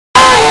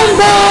and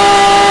by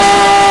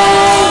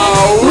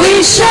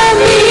we shall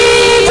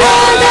meet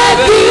on that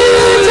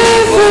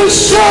beautiful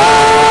shore.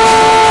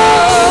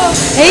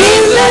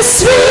 In the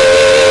sweet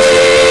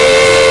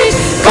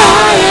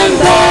by and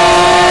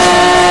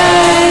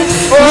by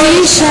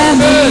we shall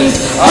meet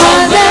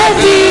on that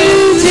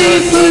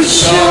beautiful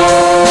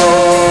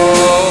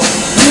shore.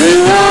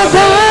 You are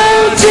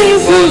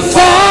bountiful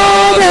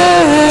Father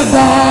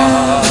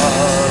above.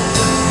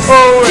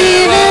 Oh,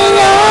 in a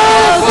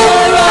love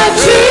for our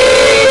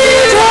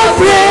tribute of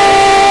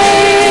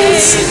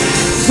praise,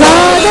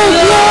 for the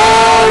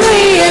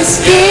glorious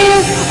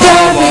gift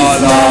of His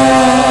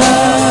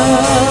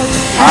love,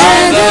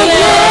 and the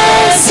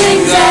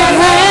blessings that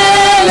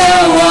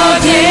hallow our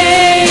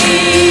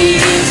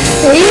days.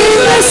 In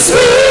the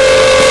sweet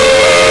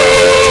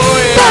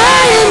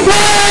by and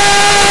by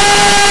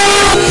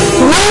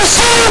we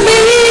shall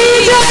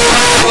meet on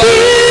our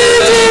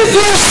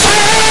beautiful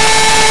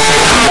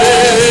shore.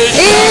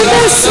 In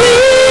the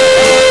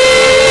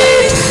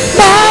sweet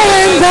by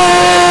and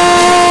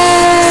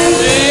by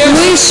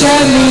we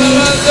shall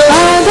meet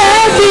on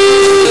that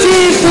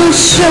beautiful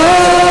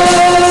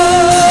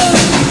shore.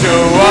 To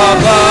our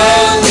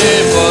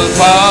bountiful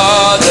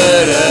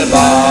Father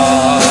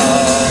above,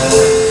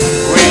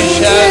 we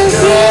shall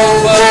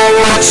offer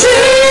a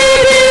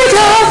tribute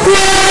of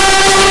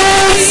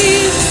praise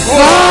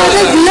for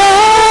the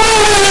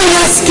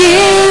glorious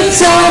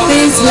gifts of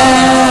His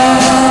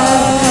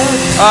love,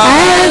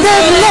 and the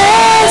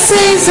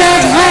blessings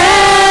that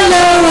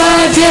hallow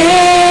our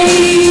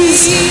days.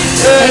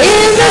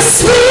 In the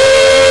sweet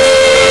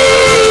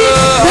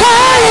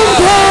by and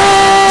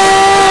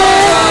by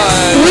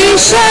we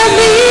shall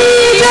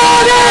meet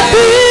on that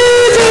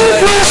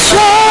beautiful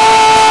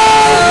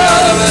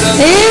shore.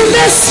 In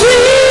the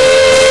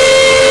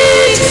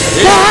sweet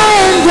by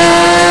and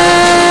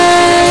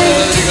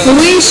by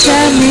we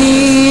shall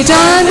meet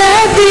on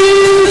that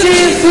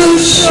beautiful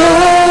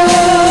shore.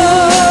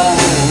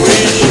 we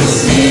shall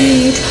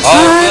Meet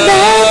on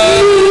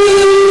that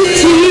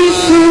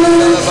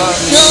beautiful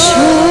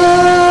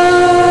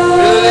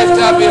shore. lift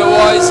up your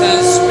voice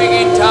and speak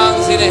in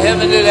tongues in a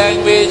heavenly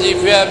language.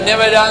 If you have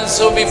never done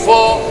so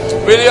before,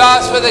 will you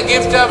ask for the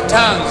gift of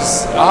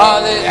tongues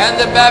and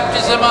the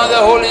baptism of the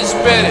Holy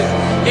Spirit?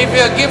 If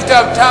your gift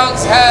of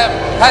tongues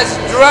has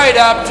dried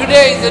up,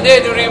 today is the day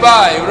to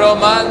revive.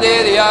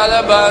 Romande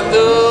Riala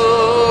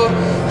Bandhu,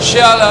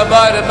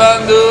 Shalabar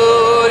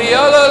Bandhu,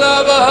 Riala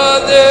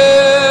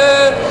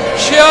Labahade,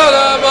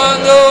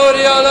 Shalabandu,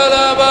 Riala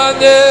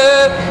Labande,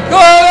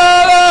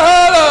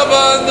 Korala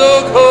Bandhu,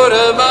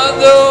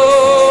 Korabandu,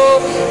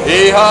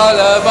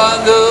 Ihala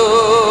Bandhu,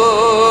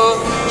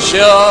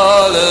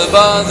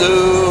 Shalabandhu.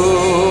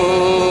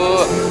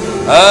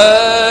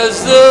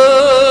 As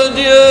the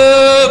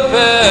deer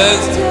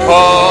pants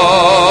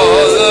for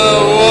the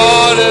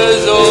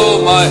waters,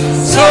 oh my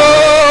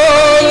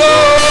soul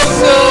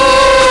longs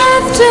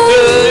after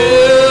you.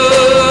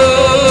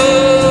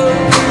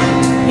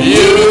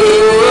 You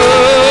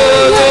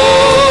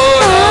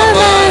alone are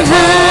my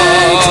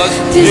heart's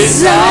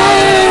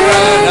desire,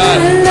 and I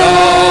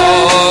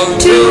long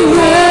to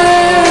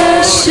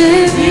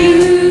worship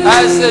you.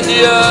 As the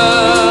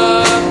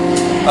deer,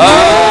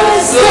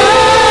 as the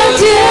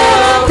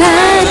deer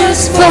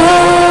panteth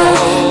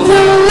for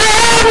the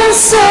waters,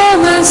 so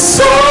my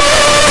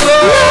soul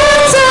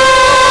longs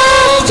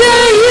after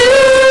you.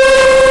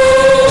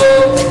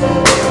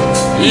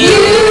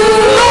 You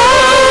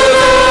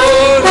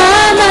alone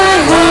are my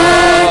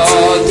heart's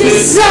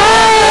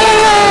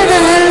desire,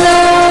 and I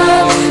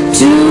long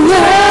to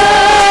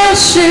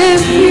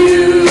worship you.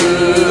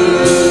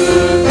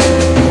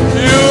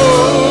 You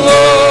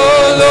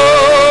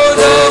alone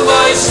are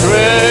my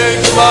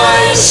strength,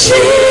 my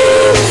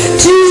shield.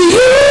 To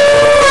you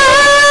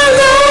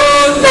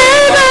alone may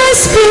my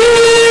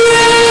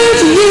spirit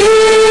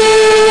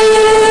yield.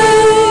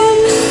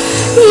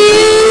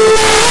 You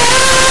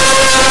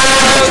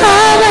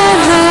are my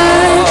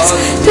heart's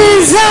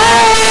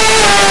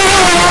desire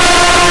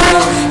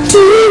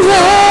to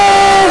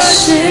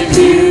worship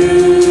you.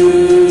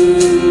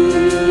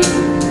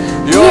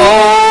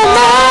 You're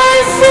my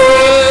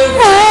friend,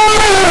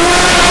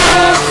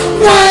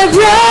 my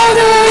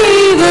brother,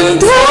 even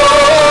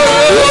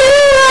though you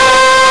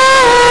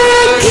are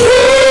a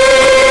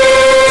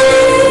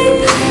king.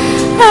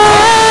 I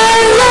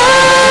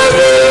love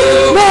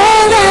you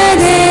more than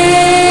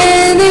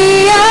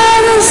any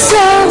other,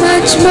 so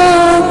much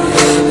more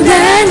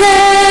than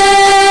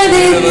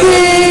anything.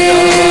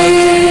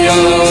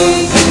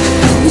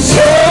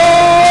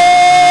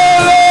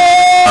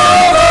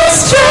 You're my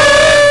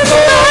strength,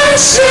 my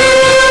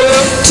shield.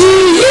 To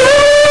you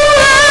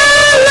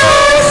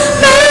alone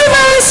may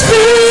my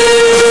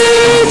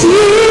spirit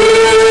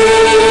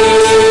yield.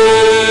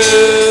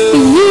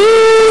 You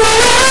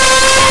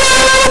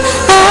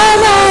are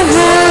my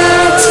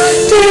heart's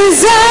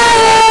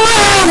desire,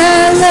 and I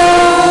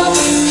long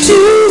to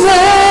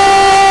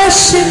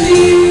worship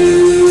you.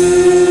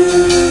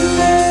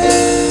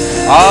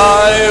 I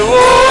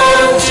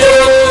want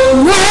you,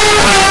 where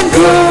I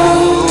go,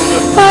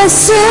 I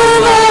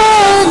serve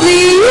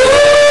only you.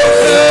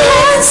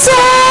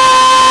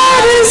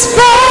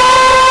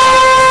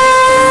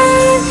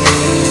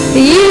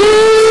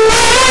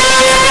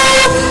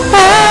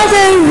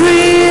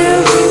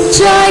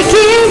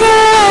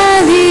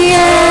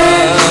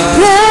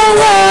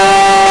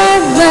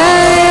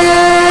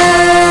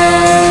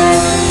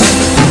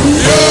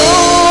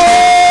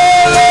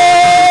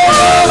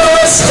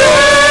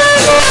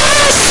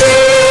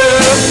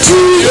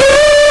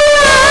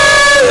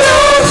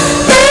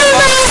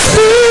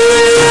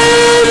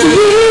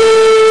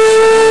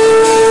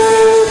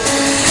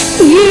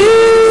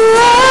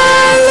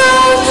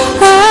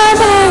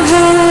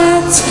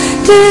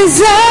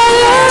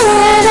 desire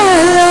and I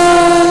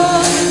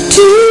love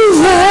to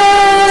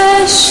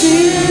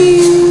worship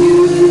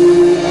you.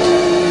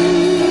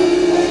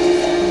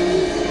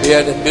 We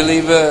had a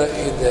believer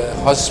in the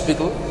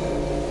hospital.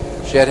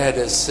 She had had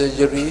a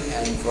surgery,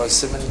 and for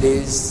 7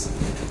 days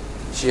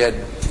she had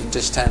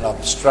intestinal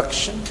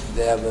obstruction.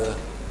 There were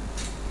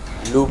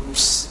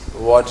loops,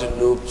 water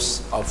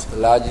loops of the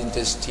large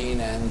intestine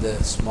and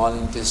the small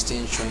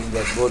intestine, showing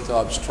that both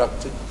are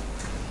obstructed.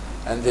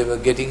 And they were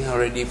getting her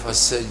ready for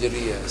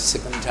surgery a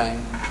second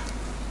time.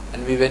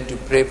 And we went to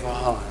pray for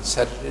her on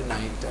Saturday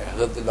night. I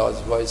heard the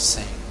Lord's voice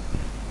saying,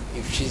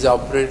 if she's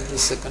operated the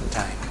second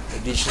time,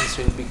 additions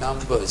will become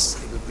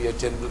worse. It will be a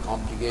terrible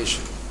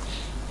complication.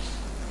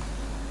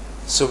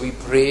 So we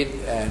prayed,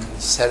 and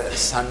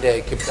Sunday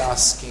I kept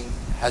asking,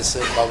 has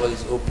her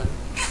bowels open?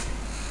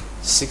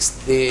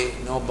 6th day,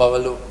 no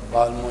bowel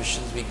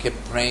motions. We kept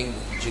praying.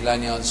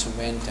 Jilani also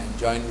went and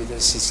joined with her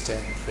sister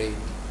and prayed.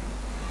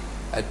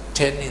 At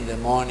 10 in the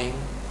morning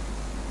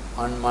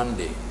on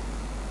Monday,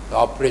 the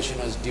operation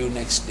was due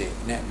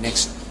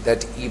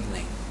that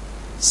evening.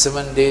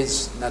 7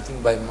 days,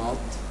 nothing by mouth.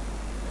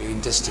 Her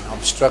intestine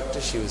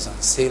obstructed. She was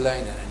on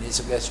saline and an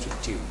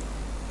nasogastric tube.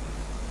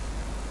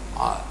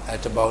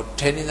 At about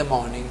 10 in the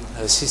morning,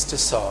 her sister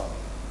saw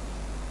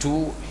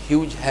 2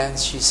 huge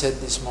hands, she said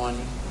this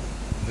morning,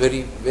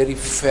 very, very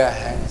fair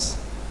hands,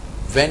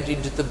 went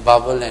into the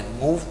bowel and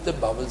moved the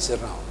bowels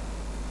around.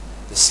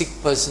 The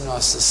sick person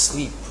was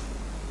asleep.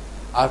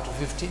 After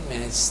 15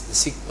 minutes, the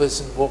sick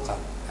person woke up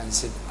and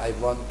said, I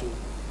want to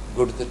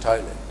go to the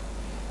toilet.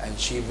 And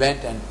she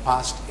went and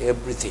passed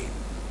everything.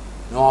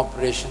 No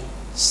operation,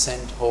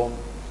 sent home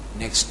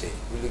next day.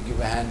 Will you give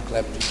a hand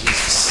clap to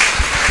Jesus?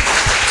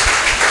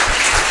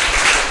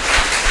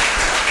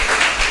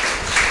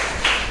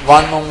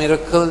 One more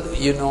miracle,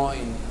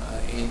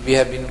 we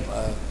have been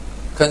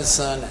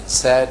concerned and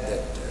sad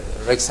that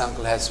Rex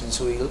uncle has been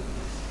so ill,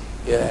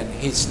 and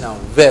he's now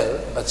well,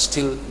 but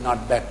still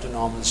not back to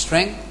normal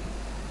strength.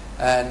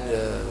 And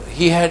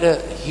he had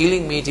a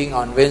healing meeting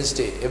on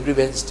Wednesday. Every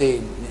Wednesday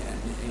in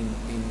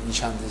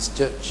Nishanta's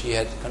church, he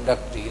had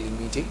conducted a healing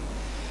meeting.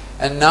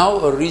 And now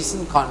a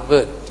recent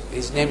convert,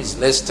 his name is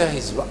Lester,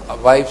 his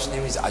wife's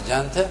name is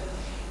Ajanta.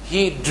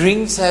 He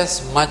drinks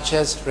as much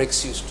as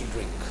Rex used to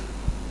drink.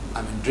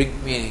 I mean,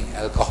 drink meaning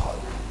alcohol.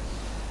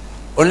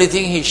 Only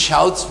thing, he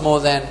shouts more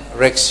than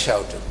Rex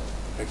shouted.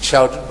 Rex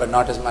shouted, but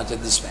not as much as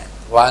this man.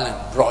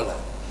 Violent, brawler.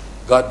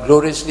 God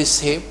gloriously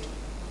saved,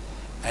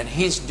 and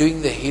he's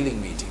doing the healing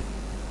meeting.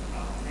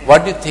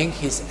 What do you think?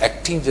 He's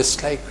acting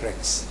just like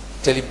Rex,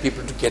 telling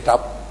people to get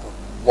up,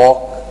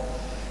 walk.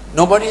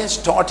 Nobody has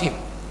taught him.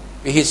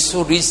 He's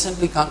so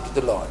recently come to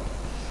the Lord.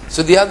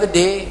 So the other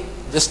day,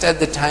 just at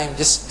the time,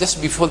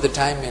 just before the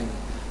time in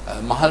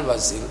Mahal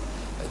was ill,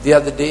 the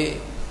other day,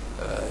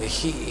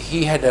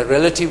 he had a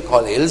relative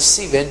called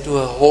Elsie, went to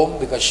her home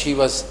because she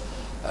was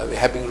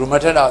having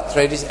rheumatoid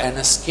arthritis and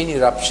a skin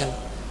eruption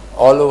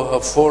all over her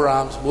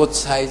forearms, both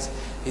sides.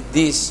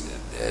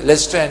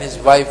 Lester and his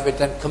wife went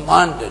and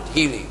commanded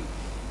healing.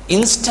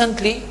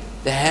 Instantly,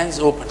 the hands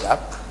opened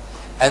up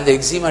and the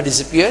eczema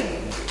disappeared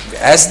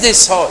as they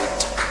saw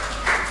it.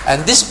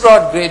 And this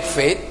brought great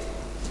faith.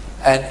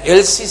 And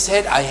Elsie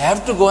said, I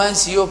have to go and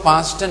see your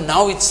pastor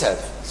now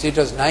itself. So it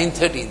was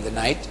 9:30 in the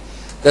night.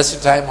 That's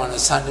the time on a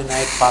Sunday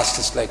night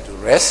pastors like to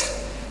rest.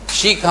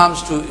 She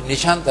comes to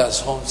Nishanta's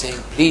home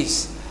saying,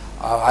 please,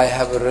 I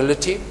have a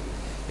relative.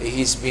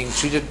 He's being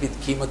treated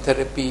with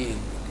chemotherapy in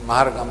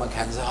Maharagama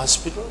Cancer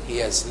Hospital. He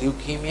has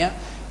leukemia.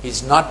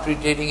 He's not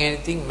retaining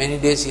anything. Many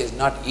days he has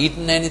not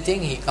eaten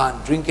anything. He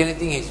can't drink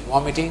anything. He's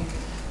vomiting.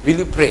 Will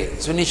you pray?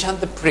 So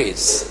Nishanta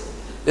prays.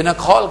 Then a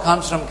call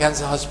comes from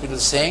Cancer Hospital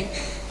saying,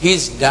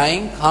 he's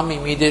dying. Come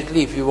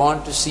immediately if you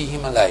want to see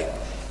him alive.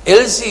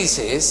 Elsie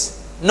says,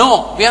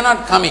 no, we are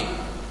not coming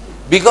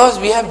because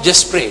we have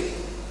just prayed.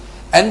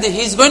 And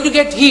he's going to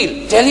get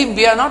healed. Tell him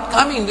we are not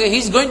coming.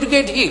 He's going to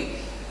get healed.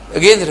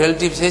 Again the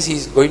relative says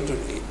he's going to,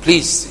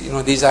 please,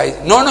 these eyes.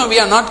 No, we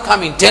are not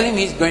coming. Tell him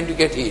he's going to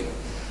get healed.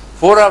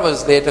 4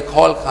 hours later,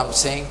 call comes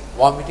saying,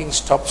 vomiting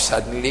stopped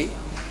suddenly.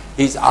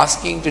 He's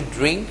asking to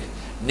drink.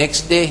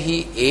 Next day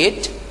he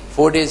ate.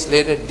 4 days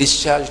later,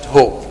 discharged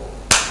home.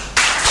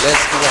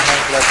 Let's give a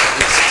hand clap to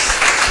Jesus.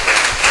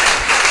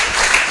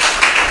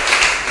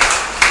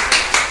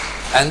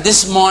 And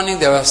this morning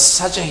there was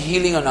such a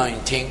healing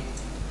anointing.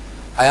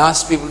 I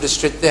asked people to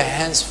stretch their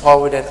hands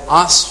forward and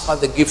ask for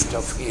the gift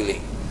of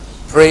healing.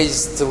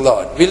 Praise the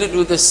Lord. Will you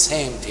do the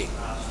same thing?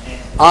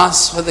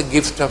 Ask for the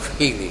gift of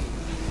healing.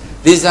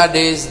 These are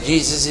days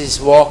Jesus is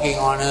walking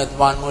on earth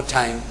one more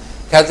time.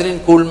 Catherine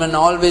Kuhlman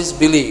always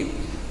believed,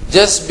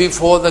 just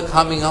before the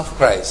coming of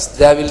Christ,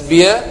 there will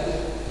be a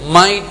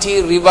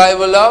mighty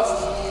revival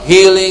of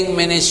healing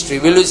ministry.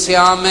 Will you say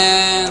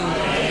amen?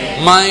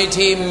 Amen.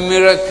 Mighty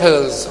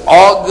miracles,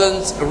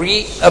 organs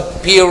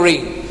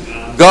reappearing,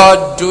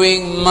 God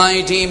doing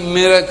mighty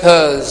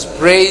miracles.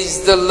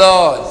 Praise the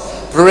Lord.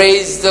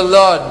 Praise the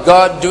Lord.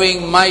 God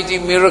doing mighty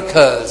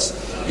miracles.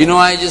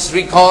 I just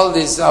recall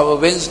this, our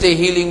Wednesday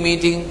healing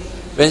meeting.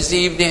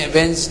 Wednesday,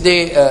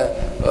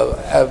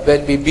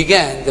 when we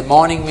began the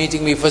morning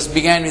meeting, we first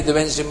began with the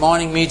Wednesday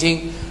morning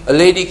meeting. A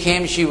lady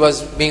came. She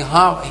was being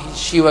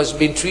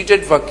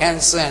treated for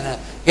cancer, and her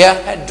hair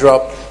had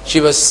dropped. She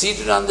was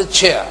seated on the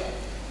chair,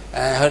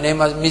 and her name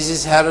was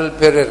Mrs. Harold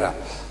Pereira.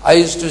 I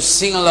used to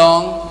sing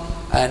along,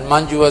 and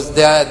Manju was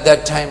there at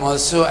that time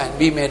also, and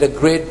we made a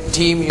great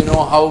team. You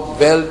know how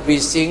well we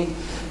sing,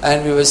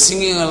 and we were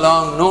singing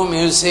along, no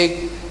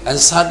music, and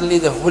suddenly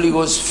the Holy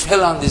Ghost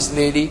fell on this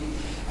lady,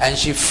 and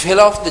she fell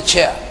off the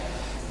chair.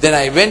 Then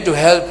I went to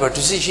help her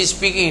to see she's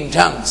speaking in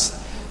tongues.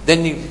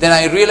 Then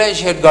I realized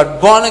she had got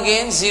born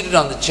again, seated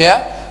on the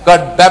chair,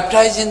 got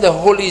baptized in the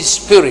Holy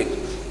Spirit.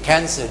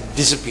 Cancer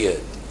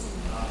disappeared.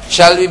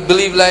 Shall we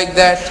believe like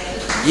that?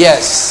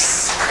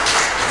 Yes.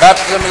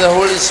 Baptism of the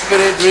Holy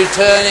Spirit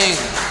returning.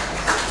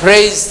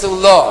 Praise the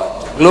Lord.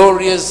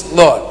 Glorious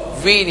Lord.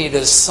 We need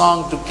a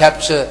song to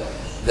capture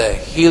the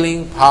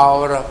healing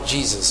power of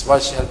Jesus.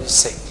 What shall we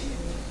sing?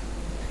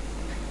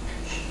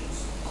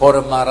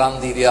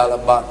 Koramarandi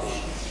rialabandi.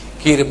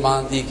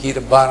 Kirmandi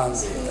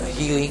kirbarandi.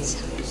 Healing.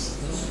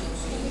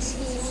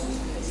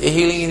 The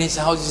healing in his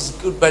house is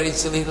good, but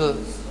it's a little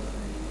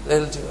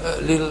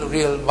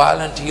real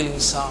violent healing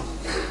song.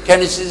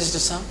 Can you see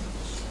this song?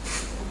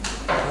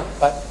 No,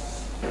 but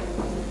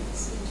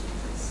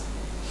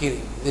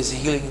healing. There's a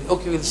healing.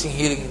 Okay, we'll sing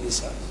healing in this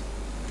house.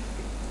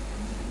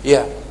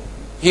 Yeah.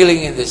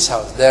 Healing in this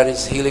house. There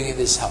is healing in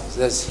this house.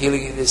 There's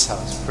healing in this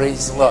house.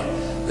 Praise the Lord.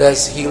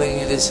 There's healing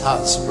in this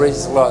house.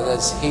 Praise the Lord.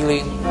 There's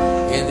healing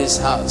in this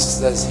house.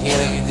 There's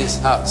healing in this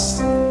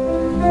house.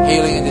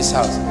 Healing in this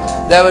house.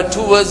 There were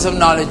two words of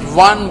knowledge.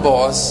 One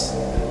was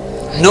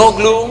no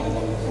gloom,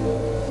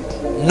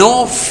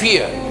 no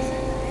fear.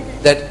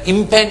 That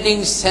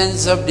impending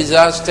sense of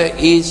disaster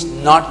is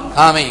not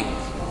coming.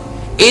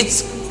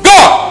 It's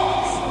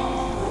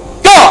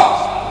gone.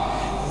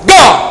 Gone.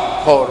 Gone.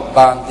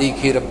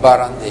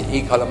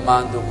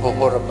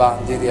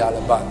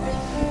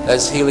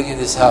 There's healing in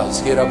this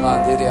house. Lord,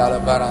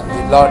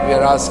 we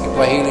are asking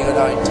for healing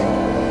anointing.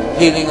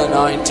 Healing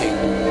anointing.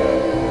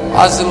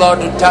 Ask the Lord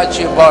to touch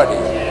your body.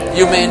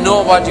 You may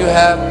know what you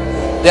have.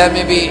 There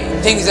may be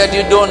things that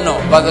you don't know,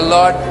 but the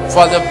Lord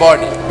for the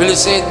body. Will you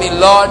say with me,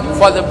 Lord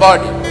for the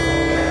body?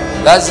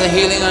 That's the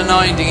healing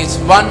anointing. It's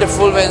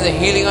wonderful when the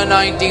healing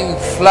anointing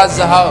floods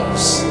the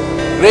house.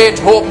 Great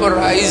hope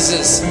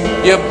arises.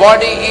 Your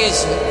body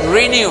is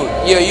renewed.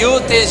 Your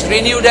youth is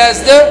renewed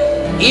as the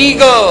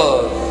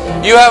eagle.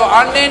 You have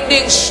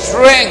unending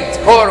strength.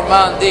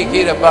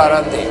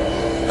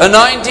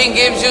 Anointing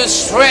gives you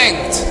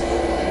strength.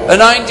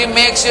 Anointing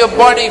makes your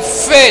body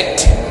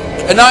fit.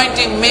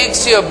 Anointing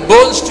makes your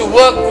bones to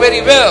work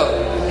very well.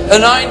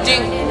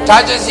 Anointing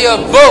touches your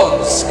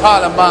bones.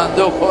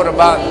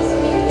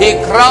 He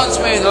crowns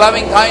me with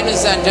loving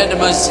kindness and tender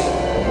mercy.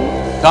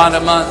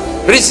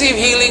 Receive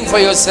healing for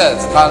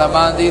yourself.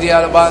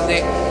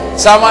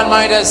 Someone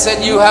might have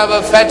said you have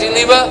a fatty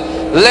liver.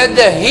 Let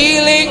the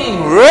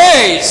healing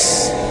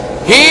race.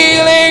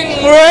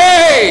 Healing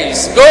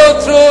race go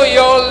through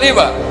your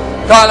liver.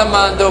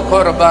 Kalamando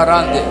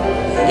korabarande.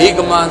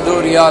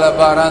 Igmando riala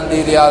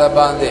barandi riala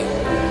bande.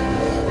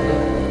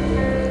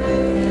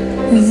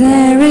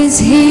 There is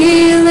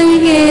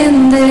healing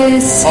in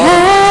this house.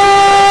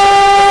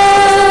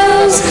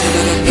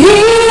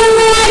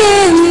 Healing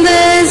in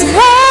this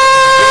house.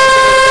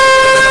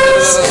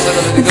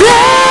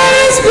 There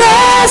is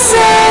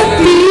blessed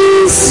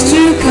peace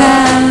to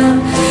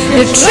come.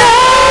 The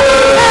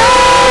troubled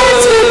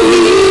hearts with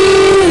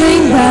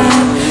healing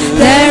bound.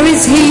 There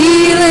is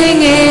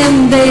healing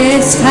in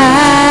this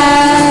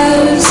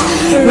house.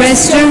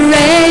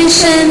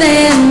 Restoration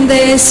in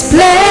this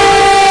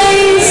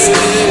place.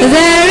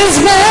 There is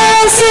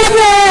mercy,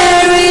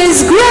 there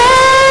is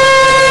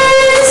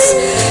grace.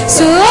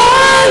 So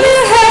all you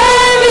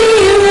heavy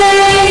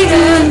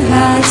laden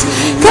hearts,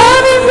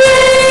 come and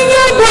bring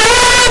your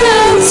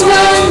burdens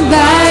one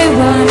by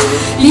one.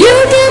 You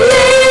can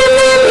leave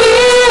them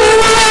here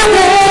where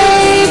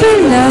they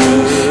belong.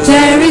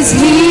 There is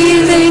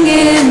healing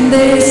in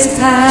this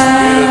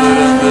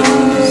house.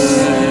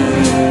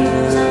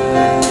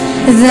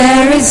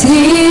 There is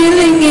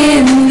healing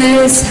in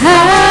this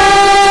house.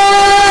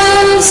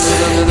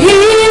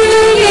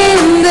 Healing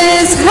in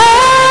this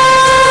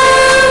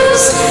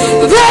house.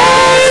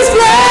 There is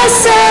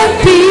blessed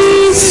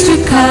peace to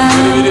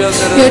come.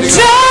 Your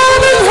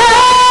troubled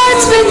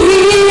hearts with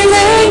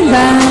healing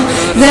bound.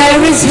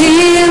 There is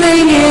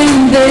healing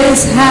in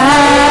this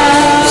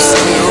house.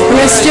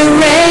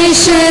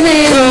 Restoration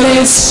in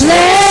this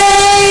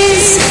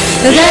place.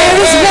 There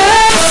is